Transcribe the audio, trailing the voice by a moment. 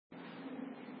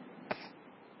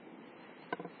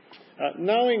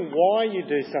Knowing why you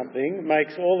do something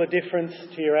makes all the difference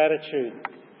to your attitude.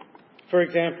 For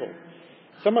example,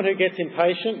 someone who gets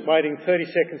impatient waiting 30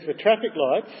 seconds for traffic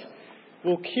lights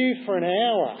will queue for an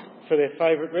hour for their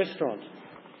favourite restaurant.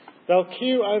 They'll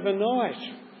queue overnight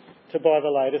to buy the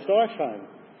latest iPhone.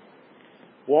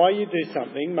 Why you do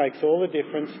something makes all the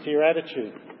difference to your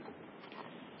attitude.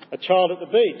 A child at the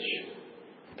beach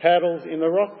paddles in the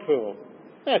rock pool.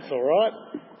 That's all right,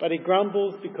 but he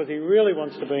grumbles because he really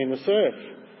wants to be in the surf.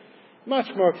 Much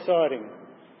more exciting.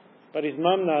 But his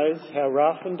mum knows how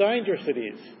rough and dangerous it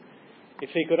is. If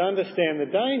he could understand the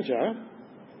danger,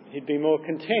 he'd be more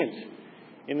content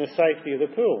in the safety of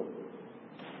the pool.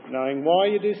 Knowing why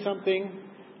you do something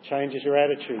changes your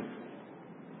attitude.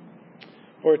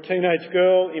 Or a teenage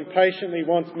girl impatiently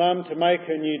wants mum to make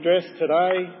her new dress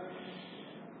today,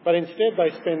 but instead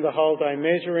they spend the whole day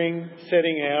measuring,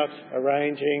 setting out,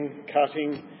 arranging,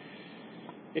 cutting.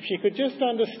 If she could just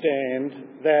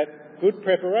understand that good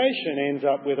preparation ends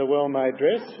up with a well-made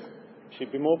dress,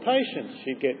 she'd be more patient,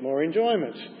 she'd get more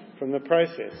enjoyment from the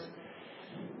process.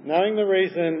 Knowing the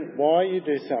reason why you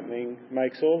do something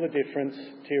makes all the difference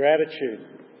to your attitude.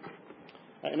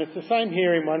 And it's the same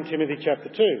here in 1 Timothy chapter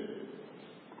 2.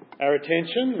 Our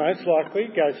attention, most likely,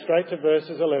 goes straight to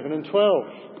verses 11 and 12.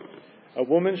 A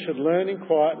woman should learn in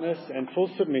quietness and full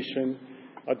submission.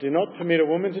 I do not permit a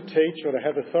woman to teach or to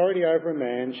have authority over a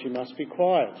man. She must be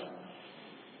quiet.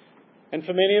 And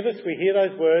for many of us, we hear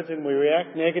those words and we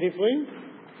react negatively.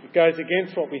 It goes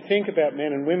against what we think about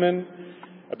men and women,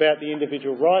 about the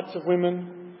individual rights of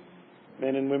women.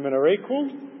 Men and women are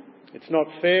equal. It's not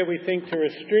fair, we think, to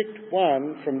restrict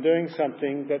one from doing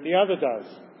something that the other does.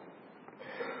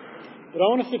 But I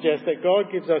want to suggest that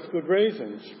God gives us good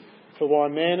reasons for why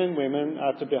men and women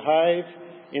are to behave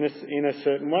in a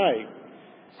certain way.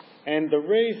 And the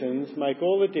reasons make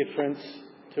all the difference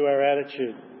to our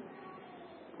attitude.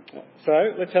 So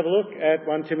let's have a look at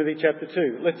 1 Timothy chapter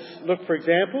 2. Let's look, for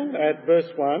example, at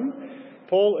verse 1.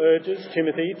 Paul urges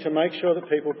Timothy to make sure that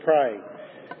people pray.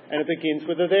 And it begins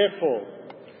with a therefore.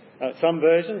 Some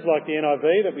versions, like the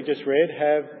NIV that we just read,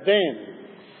 have then.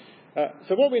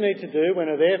 So what we need to do when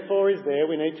a therefore is there,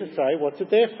 we need to say, what's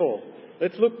it there for?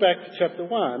 Let's look back to chapter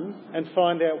 1 and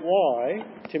find out why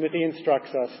Timothy instructs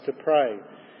us to pray.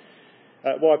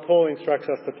 Why Paul instructs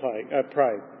us to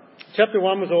pray. Chapter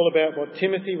 1 was all about what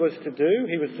Timothy was to do.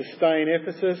 He was to stay in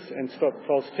Ephesus and stop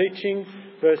false teaching,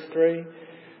 verse 3.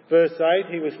 Verse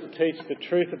 8, he was to teach the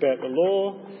truth about the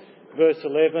law. Verse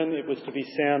 11, it was to be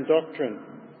sound doctrine.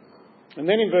 And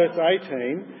then in verse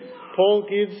 18, Paul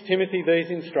gives Timothy these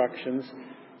instructions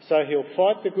so he'll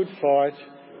fight the good fight,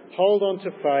 hold on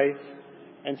to faith,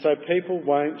 and so people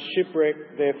won't shipwreck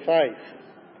their faith.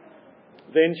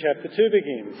 Then chapter 2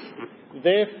 begins.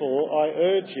 Therefore, I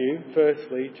urge you,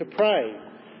 firstly, to pray.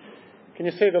 Can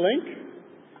you see the link?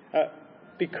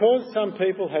 Because some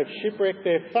people have shipwrecked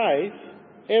their faith,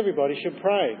 everybody should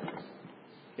pray.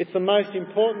 It's the most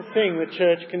important thing the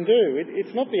church can do.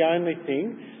 It's not the only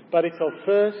thing, but it's of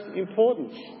first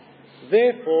importance.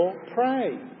 Therefore,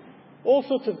 pray. All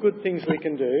sorts of good things we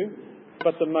can do,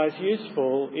 but the most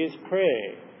useful is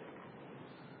prayer.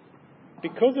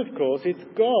 Because, of course, it's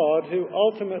God who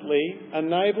ultimately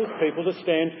enables people to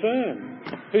stand firm,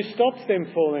 who stops them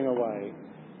falling away.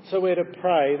 So we're to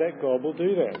pray that God will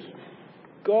do that.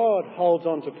 God holds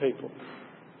on to people.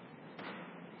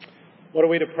 What are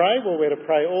we to pray? Well, we're to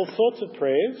pray all sorts of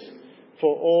prayers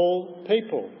for all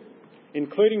people,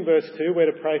 including verse 2,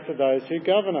 we're to pray for those who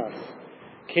govern us,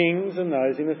 kings and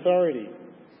those in authority.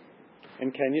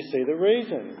 And can you see the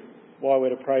reason why we're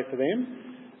to pray for them?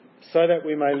 So that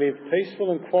we may live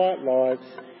peaceful and quiet lives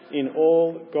in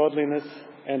all godliness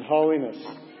and holiness.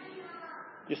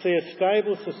 You see, a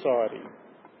stable society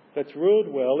that's ruled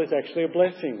well is actually a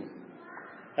blessing.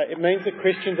 It means that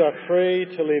Christians are free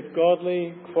to live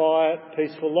godly, quiet,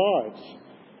 peaceful lives.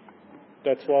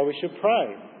 That's why we should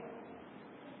pray.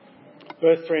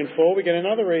 Verse 3 and 4, we get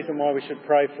another reason why we should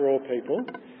pray for all people.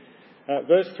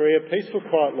 Verse 3, a peaceful,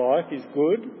 quiet life is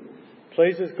good,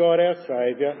 pleases God our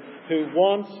Saviour, who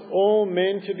wants all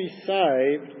men to be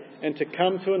saved and to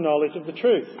come to a knowledge of the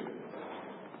truth.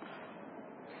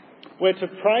 We're to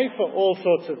pray for all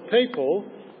sorts of people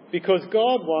because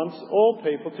God wants all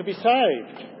people to be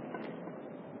saved.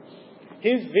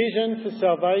 His vision for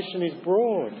salvation is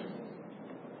broad.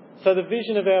 So the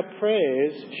vision of our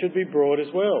prayers should be broad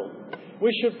as well.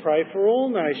 We should pray for all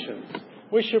nations.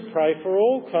 We should pray for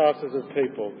all classes of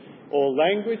people, all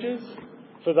languages,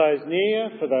 for those near,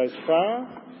 for those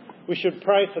far. We should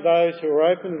pray for those who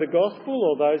are open to the gospel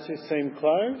or those who seem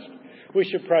closed. We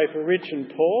should pray for rich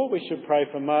and poor. We should pray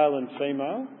for male and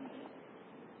female.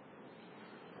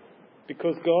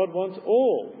 because God wants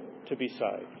all to be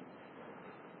saved.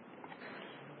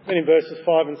 Then in verses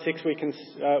 5 and 6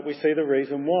 we see the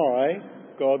reason why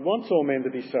God wants all men to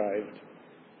be saved.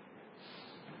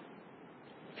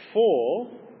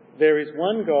 For there is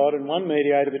one God and one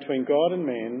mediator between God and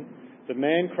men, the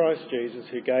man Christ Jesus,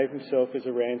 who gave himself as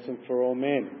a ransom for all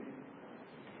men.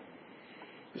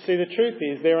 You see, the truth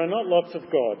is there are not lots of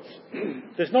gods.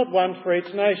 There's not one for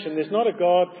each nation. There's not a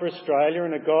God for Australia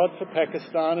and a God for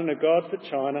Pakistan and a God for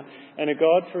China and a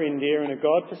God for India and a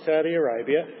God for Saudi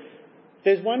Arabia.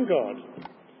 There's one God.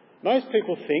 Most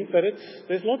people think that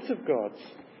there's lots of gods.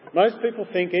 Most people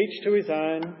think each to his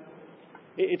own.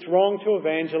 It's wrong to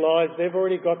evangelise. They've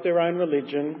already got their own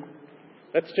religion.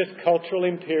 That's just cultural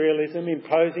imperialism,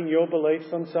 imposing your beliefs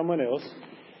on someone else.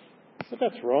 But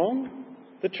that's wrong.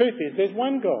 The truth is there's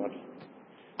one God.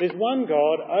 There's one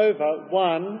God over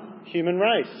one human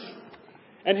race.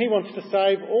 And he wants to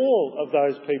save all of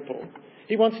those people.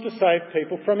 He wants to save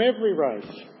people from every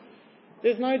race.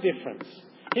 There's no difference.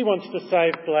 He wants to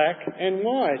save black and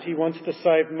white. He wants to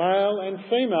save male and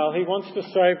female. He wants to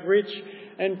save rich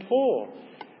and poor.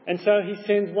 And so he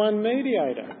sends one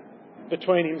mediator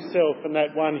between himself and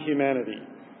that one humanity.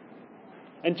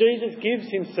 And Jesus gives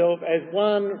himself as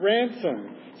one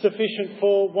ransom, sufficient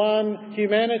for one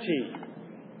humanity.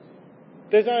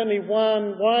 There's only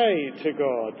one way to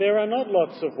God. There are not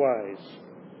lots of ways.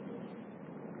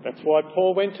 That's why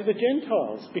Paul went to the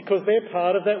Gentiles, because they're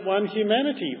part of that one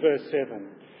humanity, verse 7,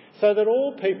 so that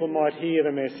all people might hear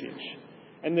the message,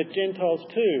 and the Gentiles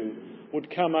too would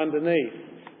come underneath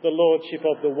the lordship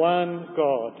of the one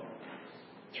God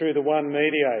through the one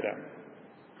mediator.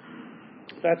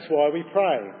 That's why we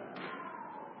pray.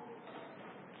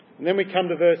 And then we come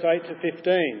to verse 8 to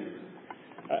 15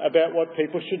 about what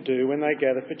people should do when they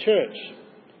gather for church.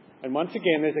 And once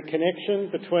again, there's a connection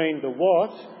between the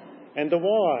what and the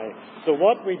why. The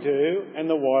what we do and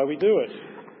the why we do it.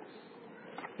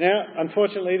 Now,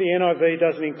 unfortunately, the NIV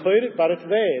doesn't include it, but it's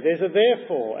there. There's a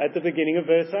therefore at the beginning of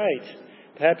verse 8.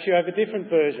 Perhaps you have a different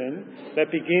version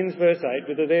that begins verse 8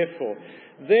 with a therefore.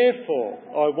 Therefore,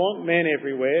 I want men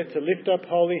everywhere to lift up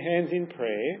holy hands in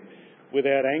prayer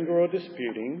without anger or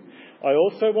disputing. I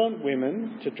also want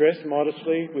women to dress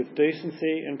modestly with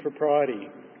decency and propriety,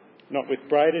 not with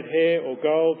braided hair or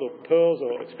gold or pearls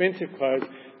or expensive clothes,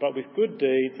 but with good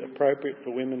deeds appropriate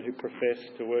for women who profess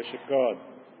to worship God.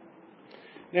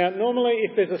 Now, normally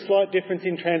if there's a slight difference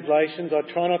in translations, I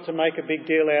try not to make a big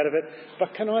deal out of it,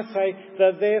 but can I say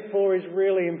the therefore is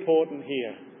really important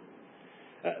here.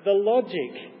 The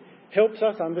logic helps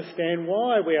us understand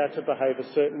why we are to behave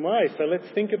a certain way, so let's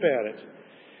think about it.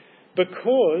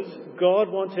 Because God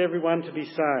wants everyone to be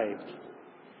saved.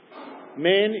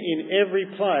 Men in every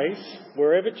place,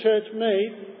 wherever church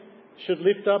meet, should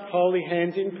lift up holy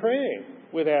hands in prayer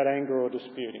without anger or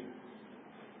disputing.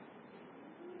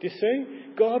 Do you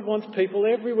see? God wants people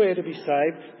everywhere to be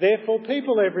saved. Therefore,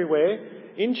 people everywhere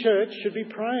in church should be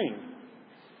praying.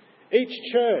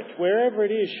 Each church, wherever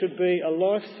it is, should be a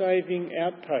life-saving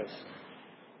outpost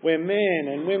where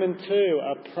men and women too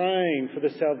are praying for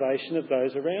the salvation of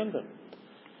those around them.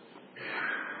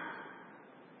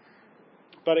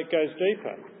 But it goes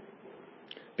deeper.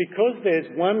 Because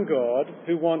there's one God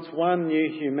who wants one new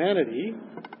humanity,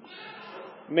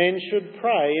 men should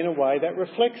pray in a way that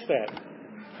reflects that.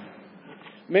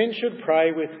 Men should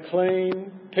pray with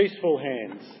clean, peaceful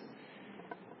hands.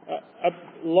 A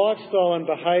lifestyle and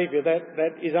behaviour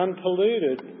that is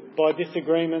unpolluted by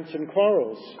disagreements and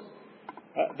quarrels.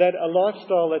 That a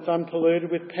lifestyle that's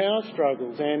unpolluted with power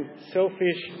struggles and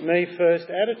selfish, me-first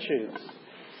attitudes.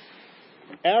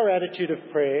 Our attitude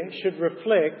of prayer should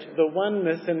reflect the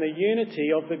oneness and the unity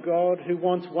of the God who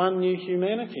wants one new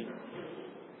humanity.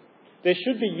 There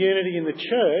should be unity in the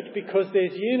church because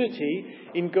there's unity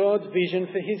in God's vision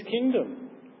for his kingdom.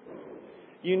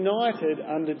 United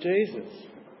under Jesus.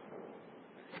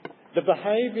 The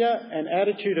behaviour and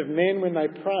attitude of men when they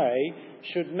pray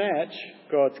should match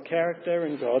God's character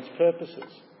and God's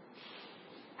purposes.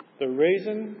 The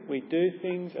reason we do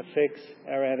things affects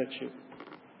our attitude.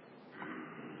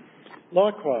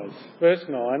 Likewise, verse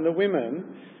 9, the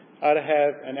women are to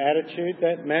have an attitude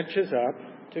that matches up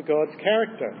to God's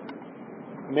character.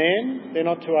 Men, they're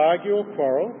not to argue or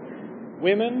quarrel.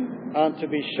 Women aren't to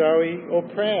be showy or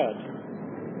proud,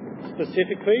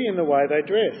 specifically in the way they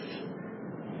dress,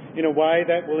 in a way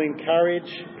that will encourage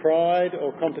pride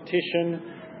or competition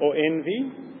or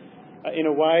envy, in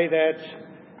a way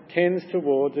that tends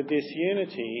towards a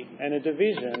disunity and a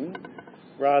division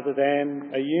rather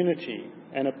than a unity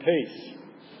and a peace.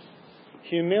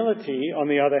 Humility, on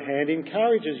the other hand,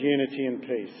 encourages unity and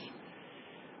peace.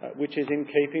 which is in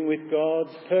keeping with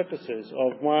God's purposes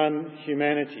of one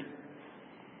humanity.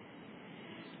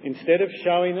 Instead of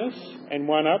showiness and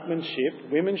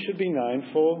one-upmanship, women should be known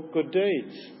for good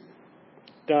deeds,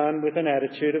 done with an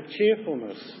attitude of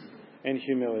cheerfulness and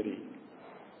humility,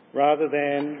 rather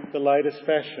than the latest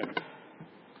fashion.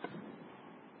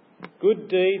 Good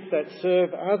deeds that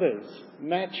serve others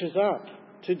matches up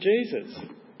to Jesus,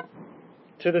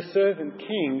 to the servant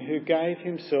king who gave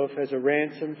himself as a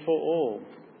ransom for all.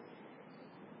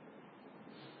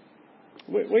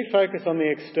 We focus on the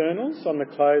externals, on the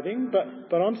clothing,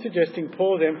 but I'm suggesting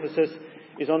Paul's emphasis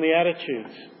is on the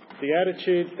attitudes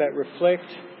that reflect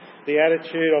the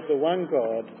attitude of the one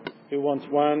God who wants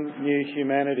one new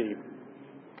humanity.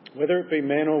 Whether it be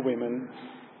men or women,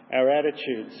 our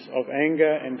attitudes of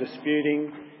anger and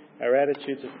disputing, our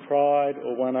attitudes of pride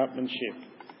or one-upmanship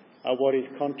are what is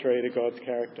contrary to God's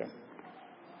character.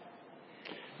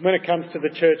 When it comes to the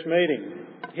church meeting,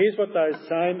 here's what those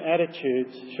same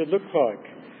attitudes should look like.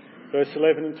 Verse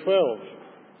 11 and 12.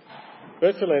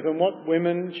 Verse 11, what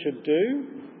women should do,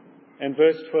 and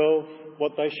verse 12,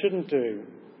 what they shouldn't do.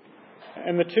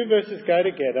 And the two verses go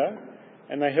together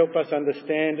and they help us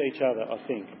understand each other, I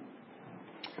think.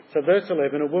 So verse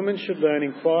 11, a woman should learn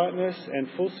in quietness and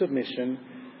full submission.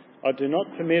 I do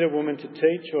not permit a woman to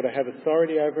teach or to have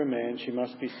authority over a man. She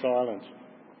must be silent.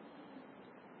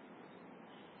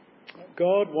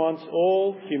 God wants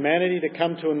all humanity to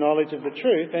come to a knowledge of the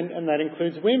truth, and that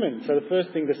includes women. So the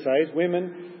first thing to say is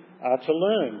women are to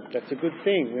learn. That's a good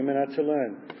thing. Women are to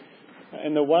learn.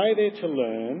 And the way they're to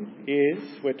learn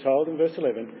is, we're told in verse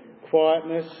 11,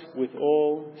 quietness with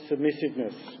all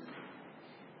submissiveness.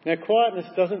 Now, quietness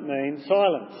doesn't mean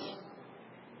silence.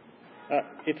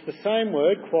 It's the same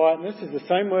word, quietness is the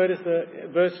same word as the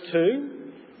verse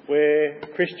 2, where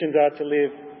Christians are to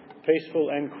live peaceful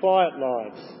and quiet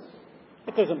lives.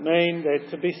 It doesn't mean they're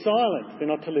to be silent. They're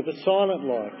not to live a silent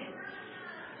life.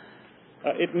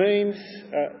 It means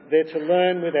they're to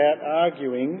learn without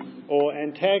arguing or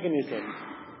antagonism.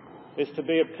 There's to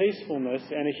be a peacefulness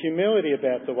and a humility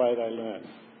about the way they learn,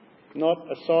 not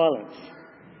a silence.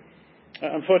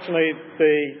 Unfortunately,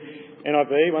 the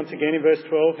NIV, once again in verse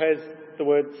 12, has the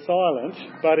word silent,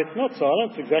 but it's not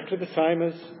silent. It's exactly the same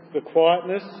as the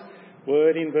quietness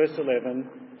word in verse 11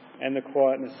 and the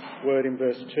quietness word in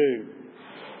verse 2.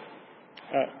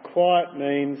 Quiet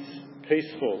means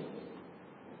peaceful.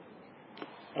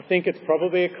 I think it's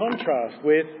probably a contrast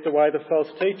with the way the false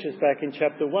teachers back in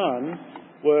chapter 1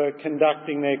 were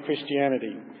conducting their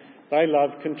Christianity. They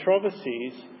loved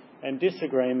controversies and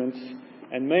disagreements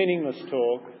and meaningless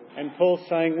talk, and Paul's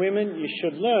saying, women, you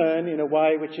should learn in a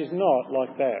way which is not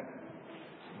like that.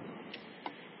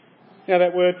 Now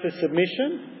that word for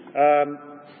submission,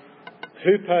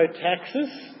 hupotaxis,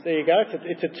 there you go,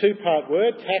 it's a two-part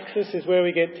word. Taxis is where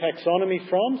we get taxonomy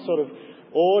from, sort of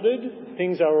ordered,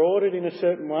 things are ordered in a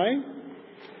certain way.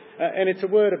 And it's a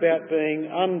word about being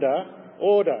under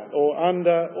order or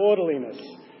under orderliness.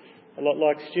 A lot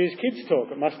like Stu's kids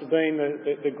talk. It must have been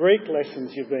the Greek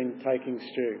lessons you've been taking,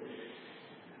 Stu.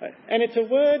 And it's a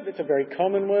word that's a very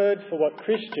common word for what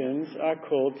Christians are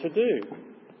called to do.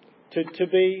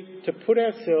 To put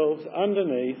ourselves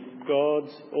underneath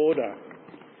God's order.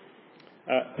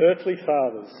 Earthly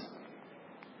fathers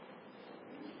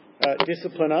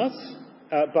discipline us,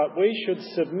 but we should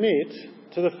submit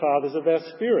to the fathers of our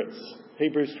spirits.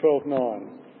 Hebrews 12:9.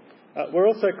 We're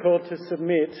also called to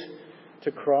submit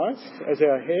to Christ as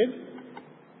our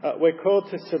head. We're called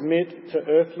to submit to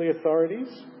earthly authorities,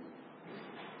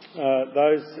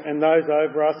 those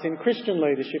over us in Christian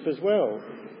leadership as well.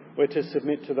 We're to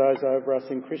submit to those over us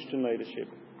in Christian leadership.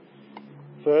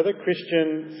 Further,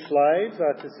 Christian slaves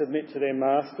are to submit to their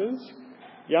masters.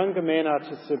 Younger men are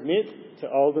to submit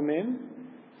to older men.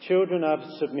 Children are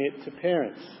to submit to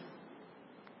parents.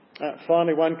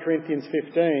 Finally, 1 Corinthians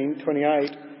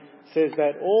 15:28 says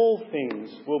that all things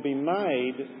will be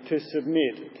made to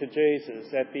submit to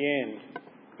Jesus at the end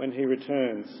when he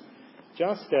returns,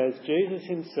 just as Jesus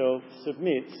himself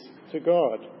submits to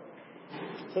God.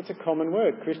 So it's a common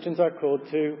word. Christians are called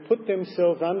to put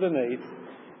themselves underneath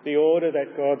the order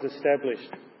that God's established.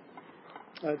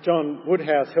 John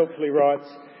Woodhouse helpfully writes,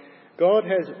 God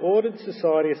has ordered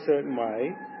society a certain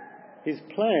way. His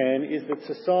plan is that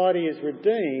society is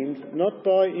redeemed not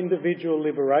by individual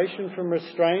liberation from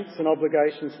restraints and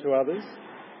obligations to others,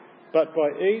 but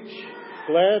by each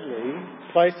gladly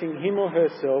placing him or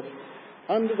herself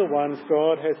under the ones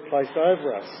God has placed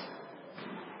over us.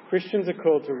 Christians are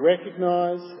called to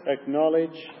recognise,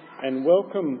 acknowledge and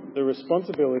welcome the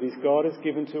responsibilities God has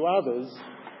given to others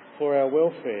for our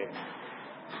welfare.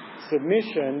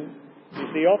 Submission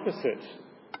is the opposite.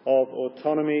 of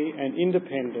autonomy and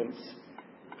independence.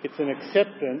 It's an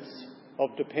acceptance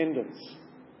of dependence.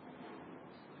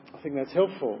 I think that's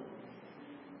helpful.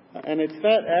 And it's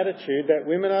that attitude that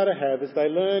women are to have as they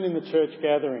learn in the church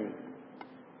gathering.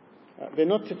 They're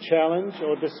not to challenge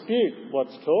or dispute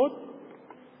what's taught.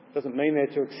 Doesn't mean they're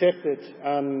to accept it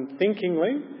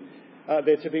unthinkingly.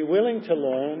 They're to be willing to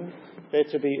learn. They're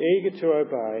to be eager to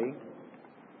obey.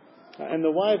 And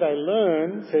the way they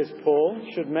learn, says Paul,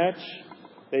 should match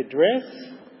their dress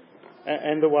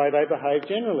and the way they behave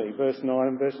generally. Verse 9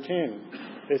 and verse 10.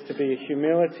 There's to be a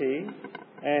humility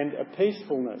and a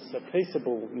peacefulness, a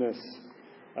peaceableness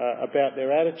about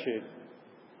their attitude.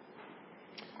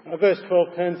 Verse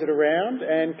 12 turns it around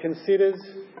and considers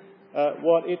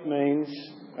what it means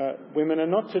women are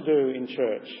not to do in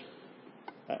church.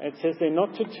 It says they're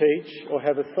not to teach or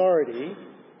have authority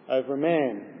over a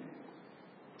man.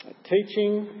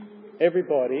 Teaching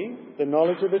everybody the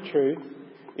knowledge of the truth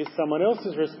is someone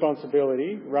else's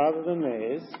responsibility rather than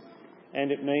theirs,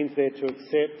 and it means they're to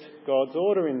accept God's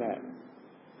order in that.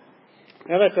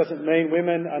 Now, that doesn't mean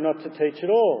women are not to teach at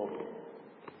all.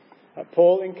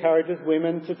 Paul encourages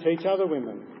women to teach other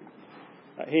women.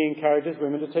 He encourages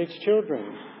women to teach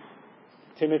children.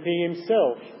 Timothy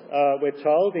himself, we're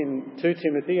told in 2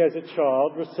 Timothy, as a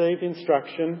child, received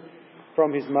instruction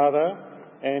from his mother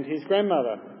and his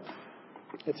grandmother.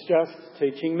 It's just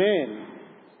teaching men,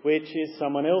 which is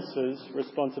someone else's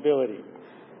responsibility.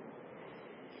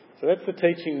 So that's the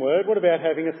teaching word. What about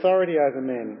having authority over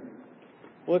men?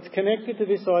 Well, it's connected to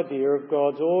this idea of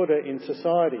God's order in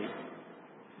society.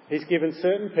 He's given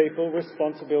certain people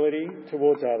responsibility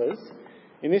towards others.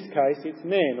 In this case, it's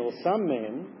men, or some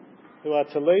men, who are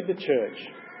to lead the church.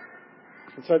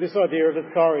 And so this idea of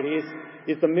authority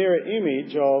is the mirror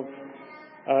image of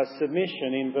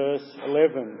submission in verse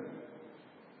 11.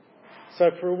 So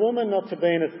for a woman not to be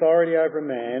an authority over a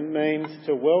man means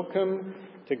to welcome,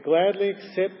 to gladly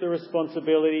accept the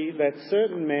responsibility that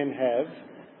certain men have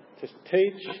to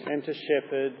teach and to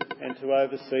shepherd and to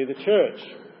oversee the church.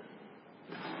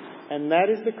 And that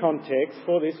is the context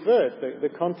for this verse. The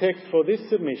context for this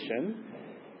submission,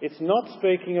 it's not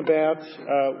speaking about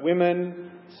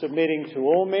women submitting to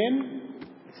all men.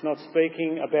 It's not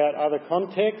speaking about other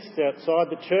contexts outside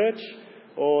the church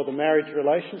or the marriage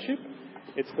relationship.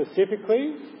 It's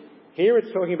specifically, here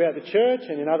it's talking about the church,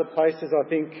 and in other places I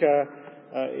think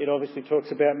it obviously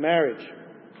talks about marriage.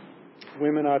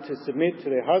 Women are to submit to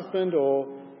their husband or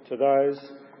to those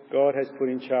God has put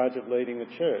in charge of leading the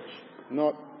church,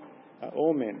 not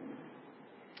all men.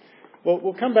 Well,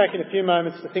 we'll come back in a few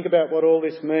moments to think about what all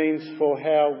this means for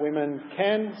how women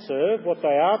can serve, what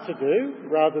they are to do,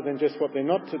 rather than just what they're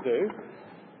not to do.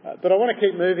 But I want to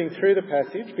keep moving through the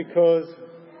passage because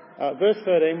verse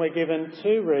 13, we're given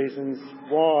 2 reasons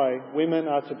why women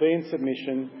are to be in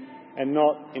submission and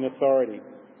not in authority.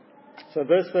 So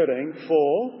verse 13,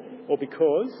 for, or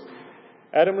because,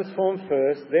 Adam was formed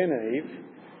first, then Eve,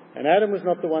 and Adam was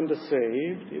not the one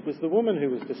deceived, it was the woman who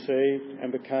was deceived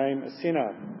and became a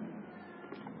sinner.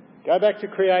 Go back to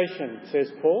creation,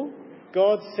 says Paul.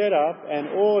 God set up an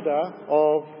order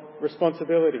of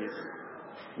responsibilities.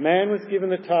 Man was given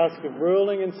the task of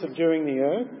ruling and subduing the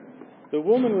earth. The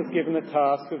woman was given the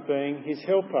task of being his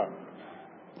helper.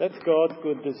 That's God's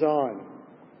good design.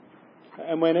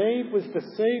 And when Eve was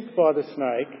deceived by the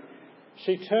snake,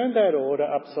 she turned that order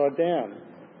upside down.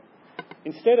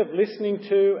 Instead of listening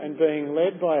to and being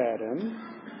led by Adam,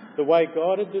 the way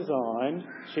God had designed,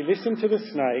 she listened to the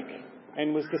snake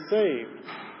and was deceived.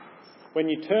 When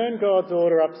you turn God's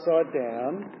order upside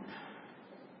down,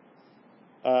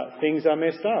 things are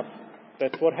messed up.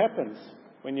 That's what happens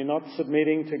when you're not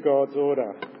submitting to God's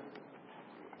order.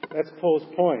 That's Paul's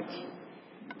point.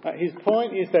 His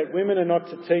point is that women are not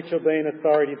to teach or be in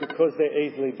authority because they're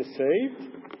easily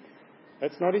deceived.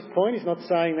 That's not his point. He's not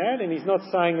saying that, and he's not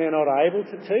saying they're not able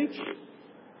to teach.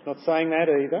 He's not saying that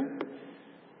either.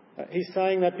 He's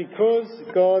saying that because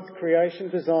God's creation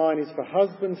design is for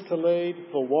husbands to lead,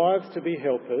 for wives to be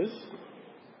helpers,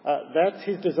 that's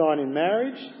his design in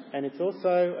marriage, and it's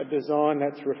also a design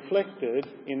that's reflected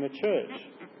in the church.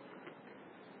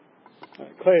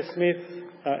 Claire Smith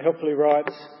helpfully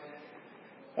writes,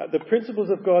 the principles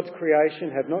of God's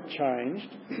creation have not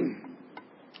changed.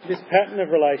 This pattern of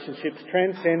relationships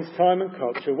transcends time and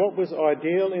culture. What was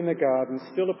ideal in the garden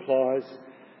still applies.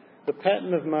 The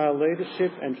pattern of male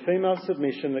leadership and female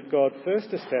submission that God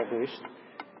first established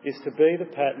is to be the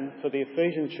pattern for the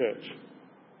Ephesian church.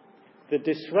 The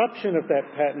disruption of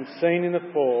that pattern seen in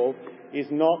the fall is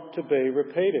not to be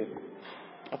repeated.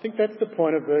 I think that's the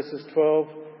point of verses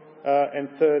 13 and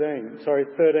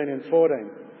 14.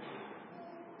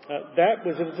 That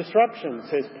was a disruption,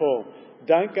 says Paul.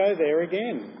 Don't go there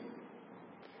again.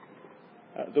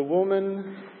 The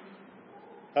women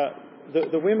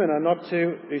are not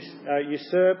to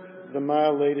usurp the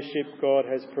male leadership God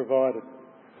has provided.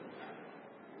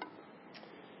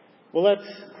 Well, that's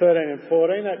 13 and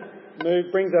 14.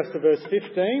 That brings us to verse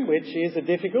 15, which is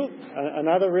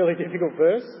another really difficult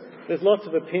verse. There's lots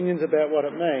of opinions about what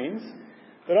it means.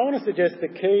 But I want to suggest the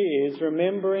key is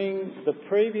remembering the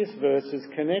previous verse's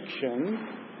connection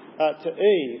to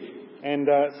Eve. And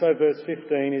so verse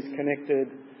 15 is connected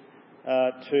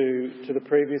to the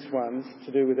previous ones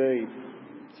to do with Eve.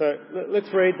 So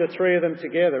let's read the three of them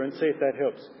together and see if that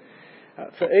helps.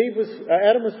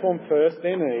 Adam was formed first,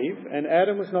 then Eve, and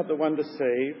Adam was not the one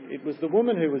deceived. It was the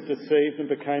woman who was deceived and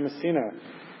became a sinner.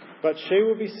 But she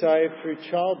will be saved through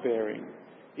childbearing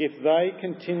if they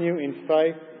continue in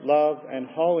faith, love and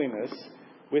holiness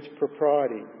with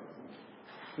propriety.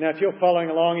 Now, if you're following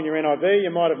along in your NIV,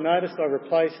 you might have noticed I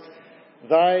replaced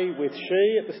they with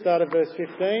she at the start of verse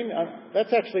 15.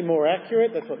 That's actually more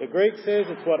accurate. That's what the Greek says.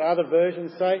 It's what other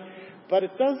versions say. But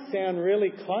it does sound really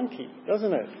clunky,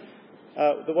 doesn't it?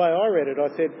 The way I read it,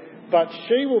 I said, but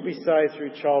she will be saved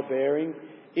through childbearing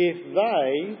if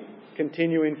they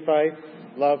continue in faith,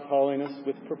 love, holiness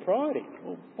with propriety.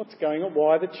 Well, what's going on?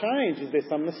 Why the change? Is there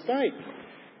some mistake?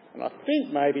 And I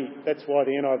think maybe that's why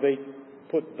the NIV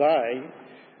put they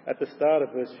at the start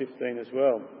of verse 15 as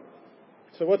well.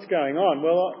 So what's going on?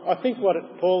 Well, I think what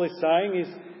Paul is saying is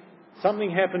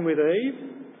something happened with Eve,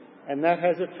 and that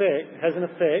has an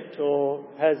effect or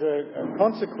has a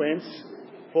consequence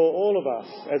for all of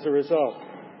us as a result.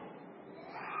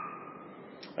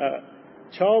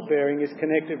 Childbearing is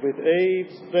connected with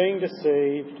Eve's being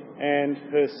deceived and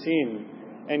her sin,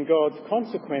 and God's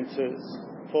consequences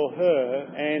for her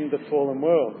and the fallen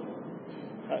world.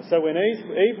 So when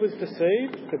Eve was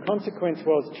deceived, the consequence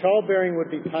was childbearing would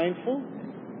be painful.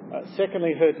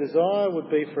 Secondly, her desire would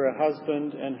be for a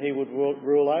husband and he would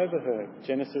rule over her,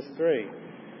 Genesis 3.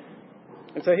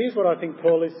 And so here's what I think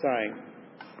Paul is saying.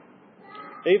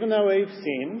 Even though Eve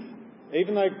sinned,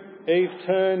 even though Eve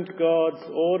turned God's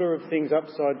order of things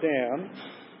upside down,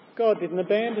 God didn't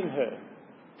abandon her.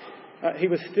 He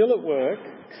was still at work.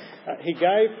 He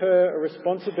gave her a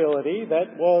responsibility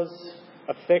that was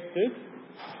affected,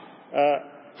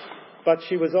 but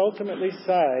she was ultimately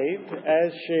saved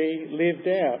as she lived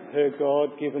out her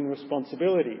God-given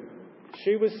responsibility.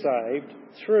 She was saved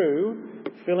through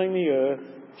filling the earth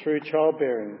through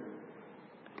childbearing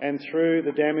and through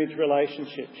the damaged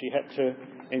relationship she had to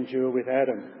endure with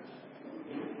Adam.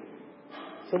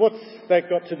 So what's that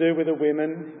got to do with the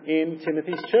women in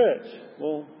Timothy's church?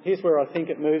 Well, here's where I think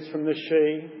it moves from the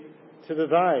she to the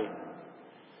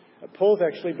they. Paul's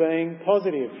actually being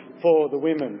positive for the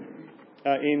women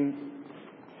in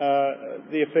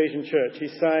the Ephesian church.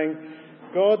 He's saying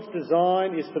God's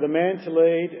design is for the man to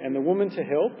lead and the woman to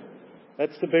help.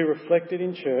 That's to be reflected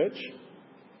in church.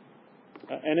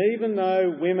 And even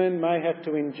though women may have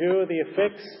to endure the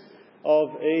effects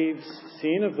of Eve's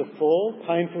sin, of the fall,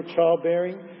 painful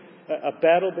childbearing, a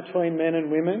battle between men and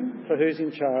women for who's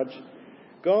in charge,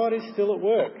 God is still at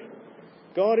work.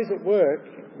 God is at work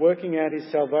working out his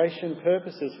salvation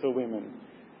purposes for women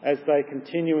as they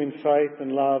continue in faith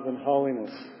and love and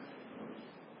holiness.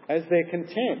 As they're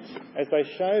content, as they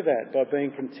show that by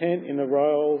being content in the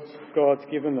roles God's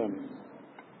given them.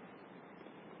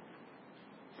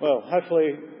 Well,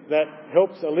 hopefully that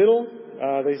helps a little.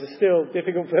 These are still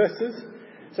difficult verses.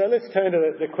 So let's turn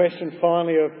to the question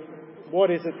finally of what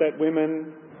is it that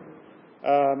women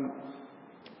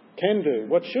can do?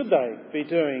 What should they be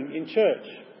doing in church?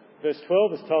 Verse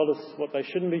 12 has told us what they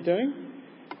shouldn't be doing.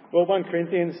 Well, 1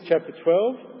 Corinthians chapter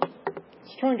 12.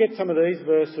 Let's try and get some of these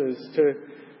verses to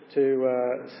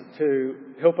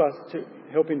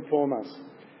help inform us.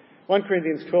 1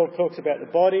 Corinthians 12 talks about the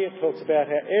body. It talks about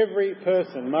how every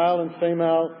person, male and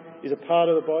female, is a part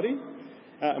of the body.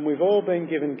 And we've all been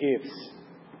given gifts,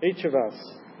 each of us,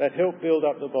 that help build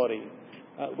up the body.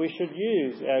 We should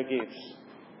use our gifts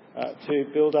to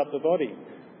build up the body.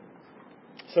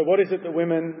 So what is it that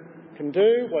women can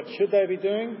do? What should they be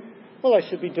doing? Well, they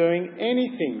should be doing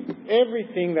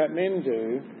everything that men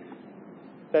do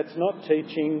that's not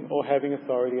teaching or having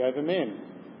authority over men.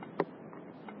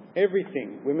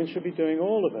 Everything. Women should be doing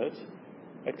all of it,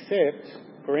 except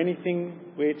for anything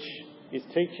which is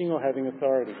teaching or having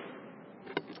authority.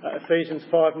 Ephesians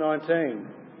 5:19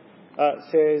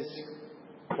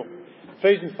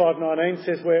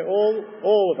 says, we're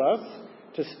all of us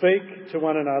to speak to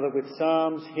one another with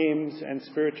psalms, hymns and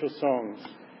spiritual songs.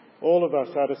 All of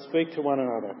us are to speak to one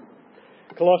another.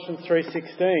 Colossians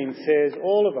 3:16 says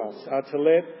all of us are to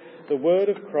let the word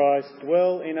of Christ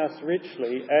dwell in us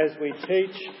richly as we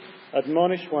teach,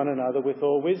 admonish one another with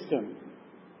all wisdom.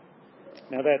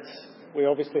 Now we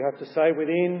obviously have to say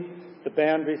within the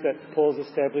boundaries that Paul's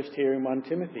established here in 1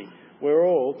 Timothy. We're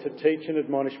all to teach and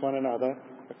admonish one another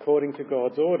according to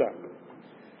God's order.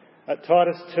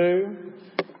 Titus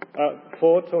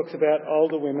 2:4 talks about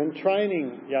older women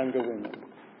training younger women.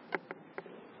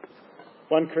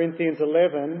 1 Corinthians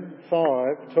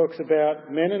 11:5 talks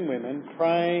about men and women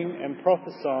praying and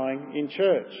prophesying in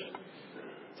church.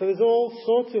 So there's all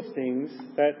sorts of things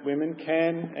that women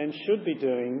can and should be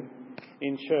doing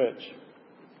in church.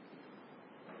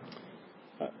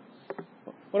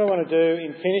 What I want to do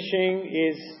in finishing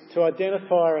is to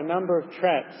identify a number of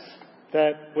traps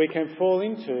that we can fall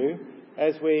into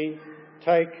as we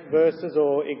take verses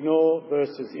or ignore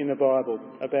verses in the Bible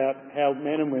about how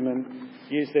men and women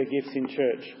use their gifts in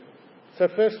church. So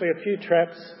firstly, a few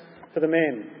traps for the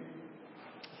men.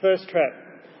 First trap: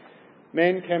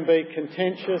 men can be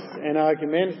contentious and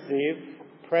argumentative,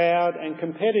 proud and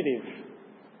competitive,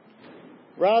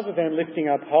 rather than lifting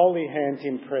up holy hands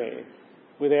in prayer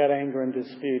without anger and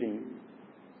disputing.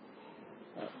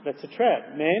 That's a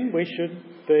trap. Men, we should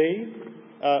be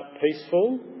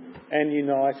peaceful and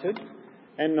united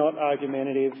and not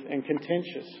argumentative and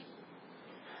contentious.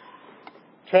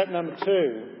 Trap number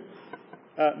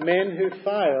 2, men who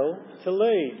fail to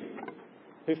lead,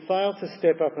 who fail to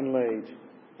step up and lead,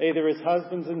 either as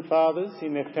husbands and fathers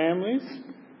in their families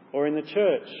or in the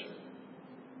church.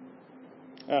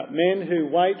 Men who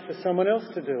wait for someone else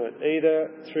to do it, either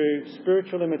through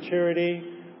spiritual immaturity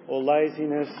or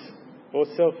laziness or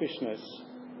selfishness.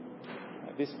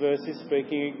 These verses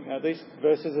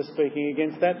are speaking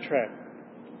against that trap.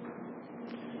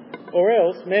 Or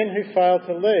else, men who fail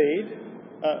to lead,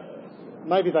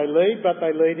 maybe they lead, but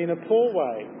they lead in a poor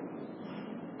way.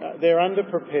 They're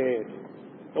underprepared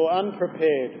or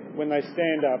unprepared when they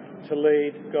stand up to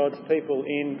lead God's people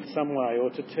in some way or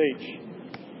to teach.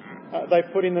 They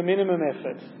put in the minimum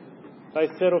effort. They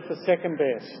settle for second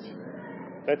best.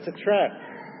 That's a trap.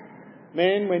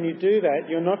 Men, when you do that,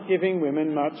 you're not giving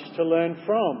women much to learn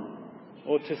from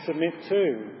or to submit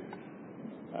to.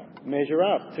 Measure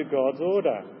up to God's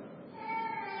order.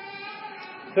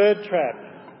 Third trap.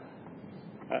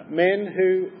 Men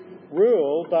who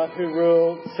rule, but who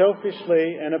rule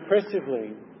selfishly and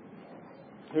oppressively.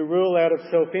 Who rule out of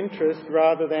self-interest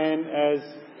rather than as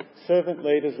servant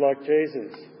leaders like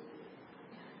Jesus.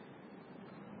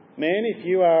 Men, if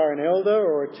you are an elder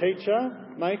or a teacher,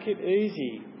 make it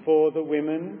easy for the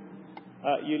women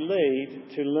you lead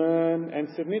to learn and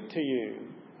submit to you.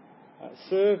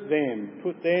 Serve them,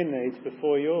 put their needs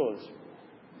before yours.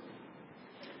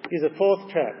 Here's a fourth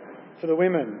trap for the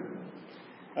women.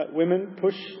 Women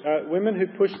who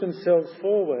push themselves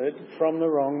forward from the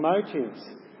wrong motives.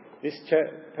 This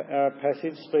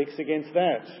passage speaks against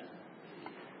that.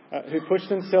 Who push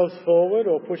themselves forward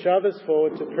or push others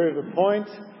forward to prove a point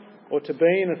or to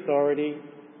be in authority,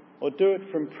 or do it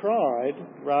from pride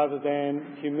rather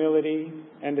than humility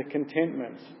and a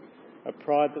contentment, a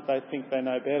pride that they think they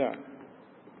know better.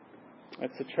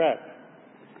 That's a trap.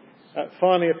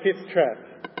 Finally, a fifth trap.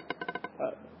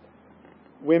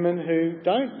 Women who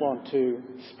don't want to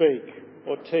speak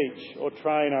or teach or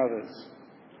train others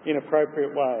in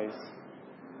appropriate ways.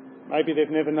 Maybe they've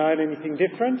never known anything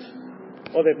different,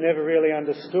 or they've never really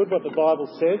understood what the Bible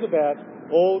says about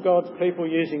all God's people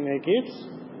using their gifts,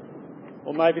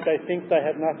 or maybe they think they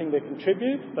have nothing to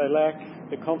contribute, they lack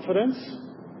the confidence.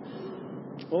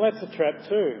 Well, that's a trap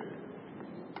too.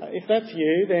 If that's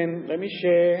you, then let me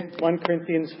share 1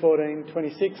 Corinthians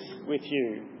 14:26 with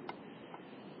you,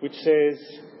 which says,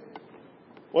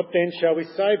 "What then shall we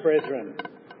say, brethren?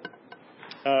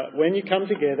 When you come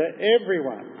together,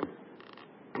 everyone,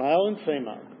 male and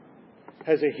female,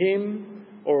 has a hymn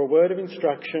or a word of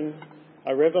instruction,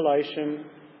 a revelation,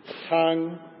 a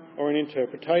tongue, or an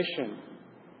interpretation.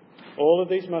 All of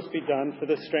these must be done for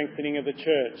the strengthening of the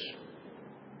church."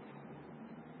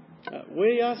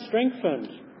 We are strengthened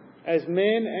as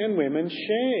men and women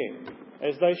share,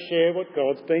 as they share what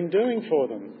God's been doing for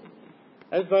them,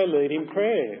 as they lead in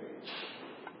prayer,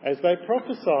 as they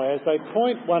prophesy, as they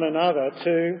point one another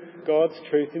to God's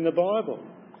truth in the Bible,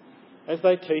 as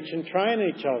they teach and train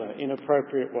each other in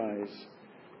appropriate ways.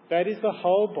 That is the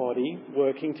whole body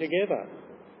working together.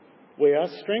 We are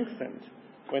strengthened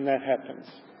when that happens.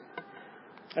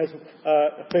 As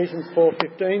Ephesians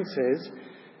 4:15 says,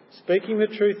 "Speaking the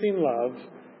truth in love,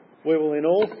 we will in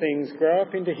all things grow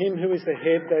up into him who is the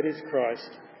head, that is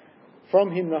Christ. From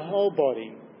him the whole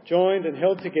body, joined and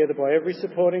held together by every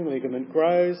supporting ligament,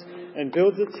 grows and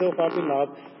builds itself up in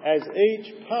love as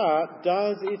each part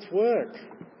does its work.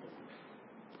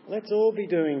 Let's all be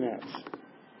doing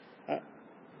that.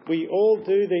 We all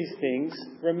do these things.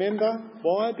 Remember,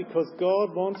 why? Because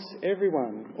God wants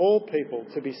everyone, all people,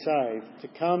 to be saved, to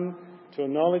come to a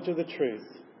knowledge of the truth.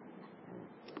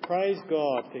 Praise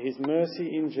God for his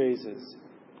mercy in Jesus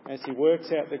as he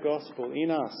works out the gospel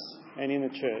in us and in the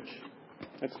church.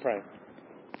 Let's pray.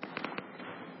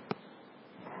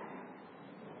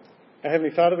 Our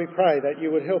Heavenly Father, we pray that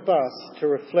you would help us to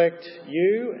reflect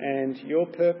you and your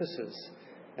purposes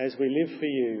as we live for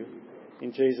you.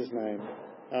 In Jesus' name,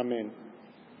 amen.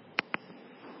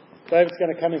 David's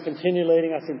going to come and continue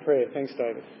leading us in prayer. Thanks,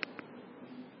 David.